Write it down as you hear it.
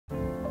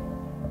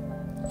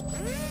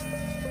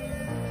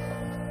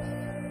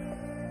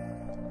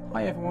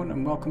Hi everyone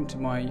and welcome to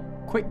my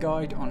quick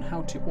guide on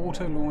how to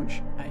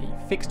auto-launch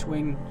a fixed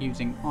wing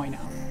using iNav.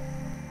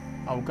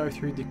 I will go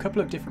through the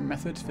couple of different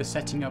methods for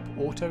setting up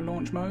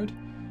auto-launch mode,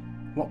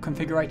 what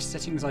configurator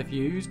settings I've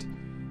used,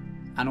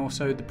 and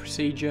also the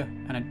procedure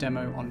and a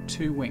demo on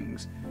two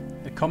wings,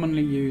 the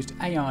commonly used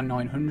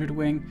AR900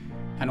 wing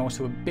and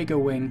also a bigger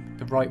wing,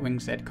 the right wing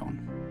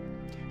ZCon.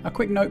 A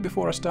quick note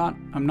before I start,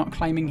 I'm not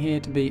claiming here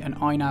to be an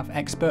iNav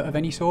expert of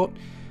any sort.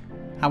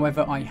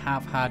 However, I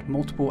have had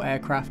multiple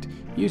aircraft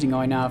using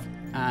iNav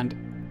and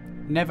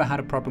never had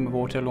a problem with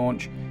auto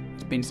launch.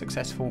 It's been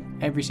successful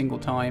every single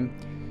time.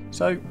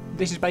 So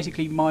this is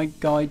basically my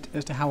guide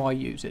as to how I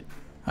use it.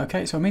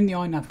 Okay, so I'm in the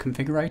iNav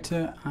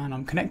configurator and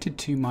I'm connected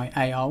to my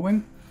AR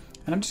wing,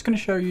 and I'm just going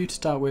to show you to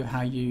start with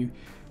how you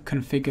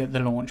configure the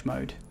launch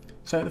mode.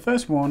 So the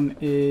first one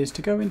is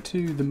to go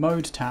into the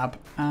mode tab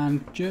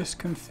and just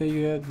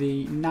configure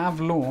the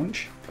nav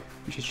launch,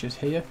 which is just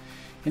here,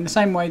 in the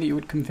same way that you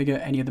would configure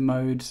any of the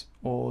modes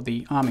or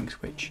the arming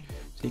switch.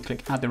 So you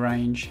click add the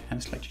range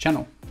and select your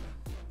channel.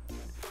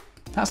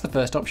 That's the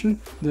first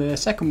option. The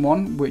second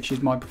one, which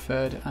is my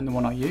preferred and the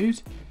one I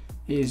use,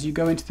 is you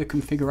go into the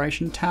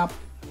configuration tab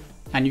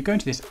and you go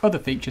into this other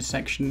features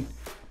section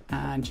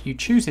and you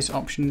choose this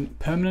option,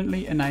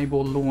 permanently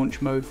enable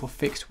launch mode for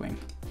fixed wing.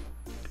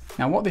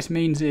 Now what this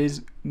means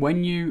is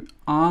when you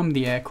arm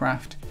the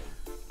aircraft,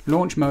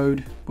 launch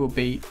mode will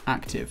be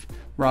active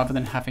rather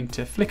than having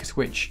to flick a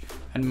switch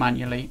and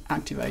manually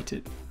activate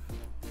it.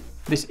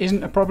 This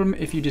isn't a problem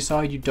if you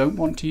decide you don't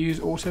want to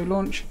use auto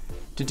launch.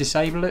 To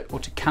disable it or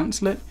to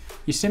cancel it,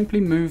 you simply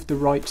move the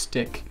right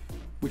stick,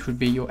 which would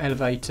be your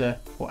elevator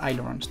or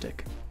aileron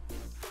stick.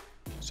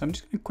 So I'm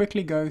just going to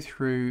quickly go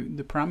through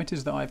the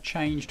parameters that I've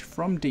changed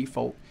from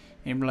default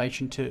in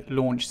relation to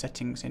launch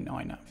settings in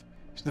iNav.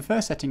 So the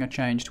first setting I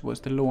changed was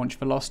the launch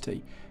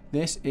velocity.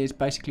 This is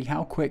basically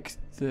how quick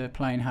the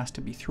plane has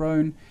to be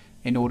thrown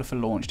in order for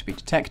launch to be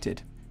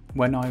detected.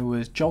 When I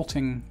was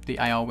jolting the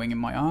AR wing in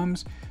my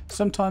arms,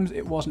 sometimes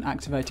it wasn't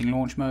activating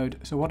launch mode,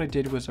 so what I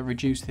did was I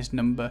reduced this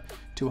number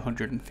to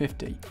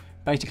 150,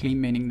 basically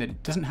meaning that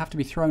it doesn't have to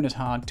be thrown as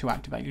hard to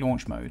activate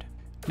launch mode.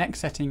 Next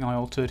setting I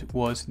altered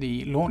was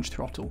the launch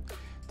throttle.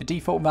 The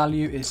default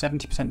value is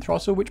 70%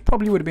 throttle, which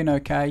probably would have been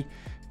okay,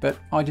 but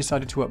I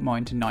decided to up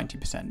mine to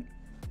 90%.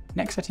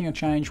 Next setting I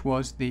changed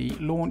was the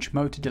launch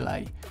motor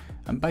delay,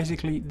 and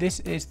basically this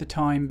is the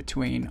time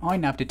between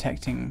iNav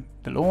detecting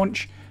the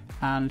launch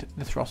and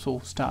the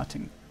throttle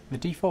starting. The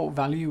default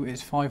value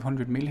is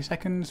 500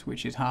 milliseconds,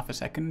 which is half a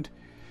second.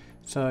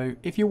 So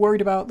if you're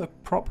worried about the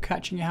prop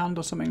catching your hand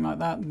or something like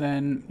that,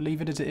 then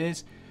leave it as it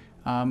is.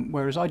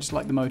 Whereas I just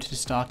like the motor to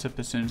start up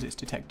as soon as it's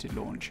detected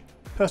launch.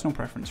 Personal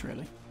preference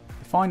really.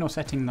 The final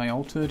setting they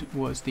altered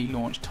was the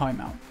launch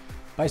timeout.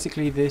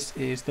 Basically this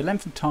is the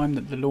length of time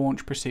that the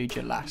launch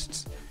procedure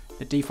lasts.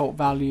 The default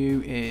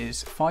value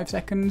is 5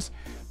 seconds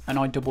and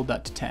I doubled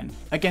that to 10.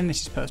 Again,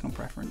 this is personal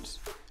preference.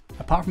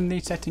 Apart from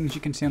these settings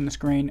you can see on the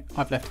screen,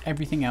 I've left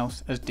everything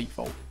else as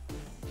default.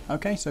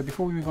 Okay, so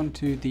before we move on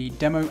to the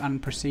demo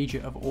and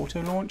procedure of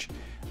auto launch,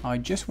 I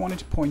just wanted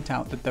to point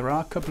out that there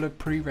are a couple of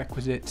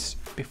prerequisites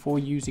before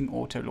using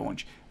auto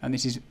launch, and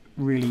this is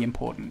really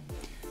important.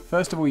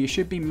 First of all, you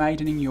should be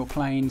maidening your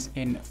planes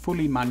in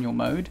fully manual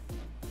mode.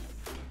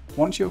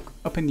 Once you're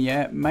up in the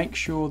air, make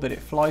sure that it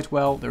flies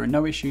well, there are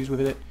no issues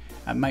with it,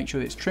 and make sure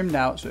that it's trimmed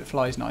out so it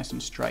flies nice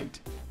and straight.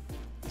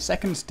 The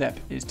second step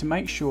is to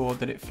make sure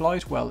that it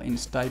flies well in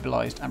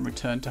stabilized and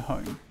return to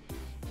home.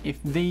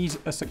 If these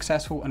are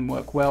successful and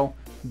work well,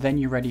 then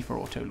you're ready for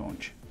auto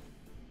launch.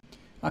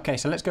 Okay,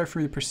 so let's go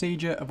through the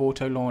procedure of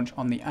auto launch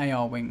on the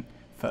AR wing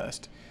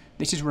first.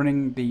 This is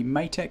running the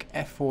Maytech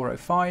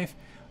F405.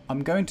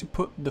 I'm going to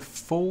put the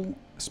full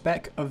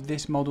spec of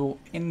this model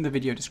in the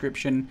video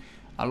description.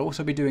 I'll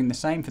also be doing the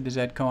same for the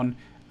ZCon,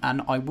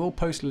 and I will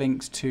post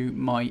links to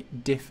my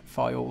diff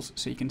files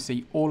so you can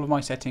see all of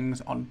my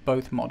settings on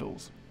both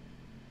models.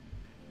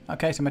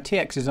 Okay, so my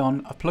TX is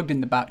on, I've plugged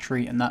in the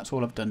battery, and that's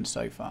all I've done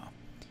so far.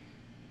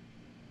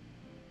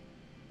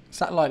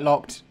 Satellite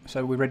locked,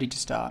 so we're ready to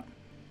start.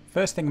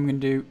 First thing I'm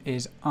going to do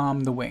is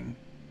arm the wing.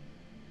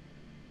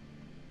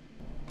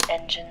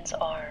 Engines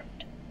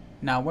armed.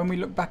 Now when we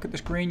look back at the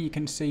screen you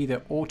can see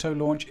that auto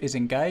launch is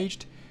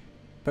engaged,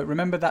 but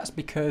remember that's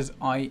because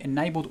I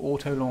enabled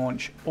auto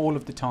launch all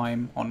of the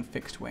time on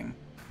fixed wing.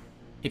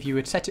 If you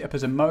would set it up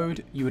as a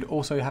mode, you would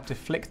also have to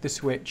flick the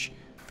switch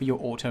for your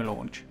auto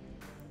launch.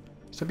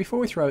 So before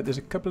we throw it, there's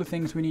a couple of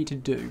things we need to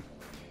do.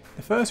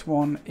 The first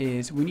one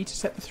is we need to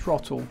set the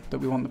throttle that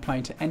we want the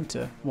plane to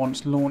enter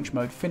once launch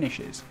mode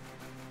finishes.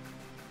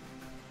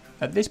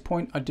 At this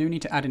point I do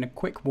need to add in a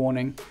quick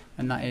warning,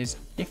 and that is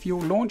if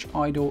your launch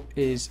idle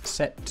is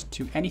set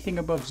to anything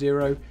above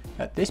 0,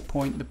 at this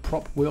point the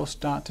prop will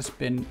start to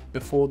spin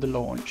before the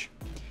launch.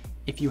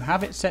 If you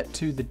have it set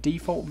to the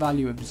default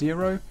value of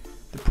 0,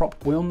 the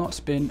prop will not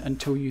spin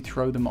until you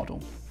throw the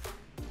model.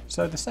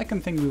 So the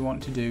second thing we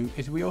want to do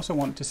is we also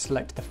want to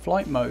select the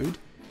flight mode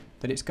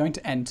that it's going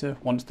to enter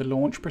once the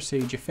launch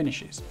procedure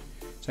finishes.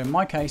 So in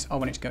my case, I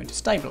want it to go into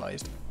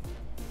stabilised.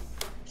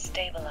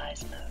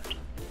 Stabilize mode.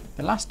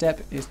 The last step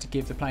is to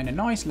give the plane a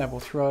nice level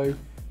throw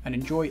and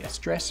enjoy a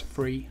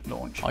stress-free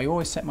launch. I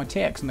always set my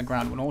TX on the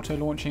ground when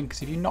auto-launching,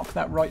 because if you knock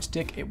that right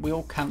stick, it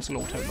will cancel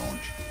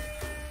auto-launch.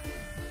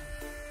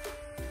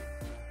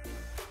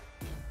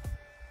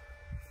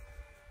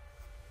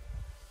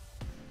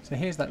 So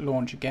here's that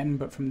launch again,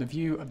 but from the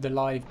view of the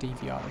live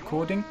DVR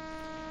recording.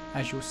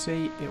 As you'll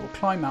see, it will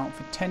climb out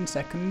for 10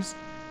 seconds,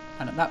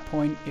 and at that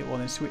point it will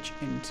then switch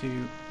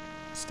into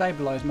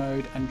stabilize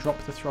mode and drop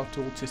the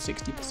throttle to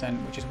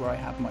 60%, which is where I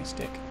have my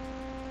stick.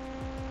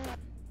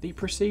 The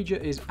procedure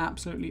is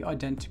absolutely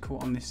identical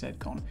on this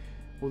ZCon,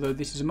 although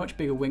this is a much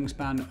bigger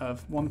wingspan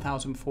of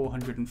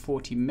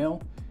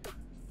 1440mm,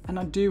 and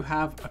I do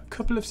have a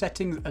couple of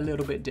settings a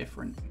little bit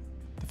different.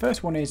 The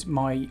first one is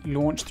my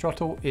launch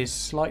throttle is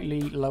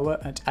slightly lower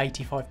at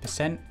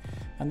 85%,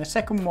 and the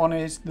second one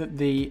is that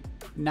the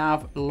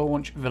nav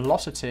launch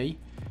velocity,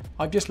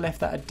 I've just left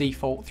that at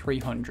default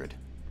 300.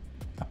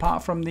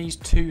 Apart from these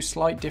two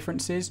slight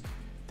differences,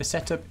 the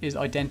setup is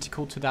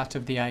identical to that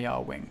of the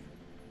AR wing.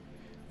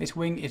 This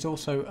wing is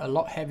also a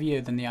lot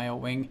heavier than the AR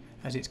wing,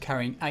 as it's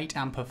carrying 8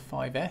 amp of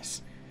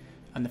 5S,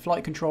 and the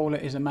flight controller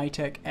is a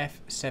Maytech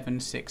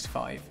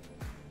F765.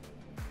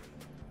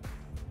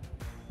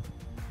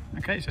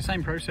 Okay, it's the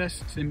same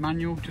process, it's in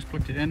manual, just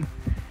plugged it in.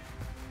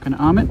 Gonna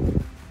arm it.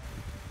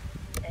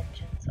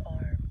 Engines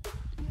armed.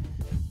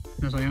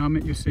 As I arm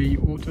it, you'll see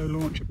auto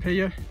launch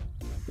appear.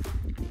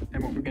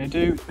 Then what we're going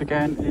to do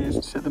again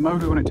is set the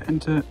mode we want it to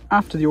enter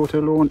after the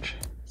auto launch,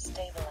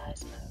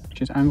 Stabilize mode.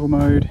 which is angle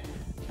mode,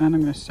 and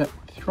I'm going to set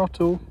my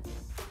throttle,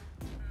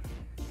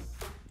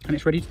 and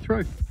it's ready to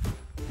throw.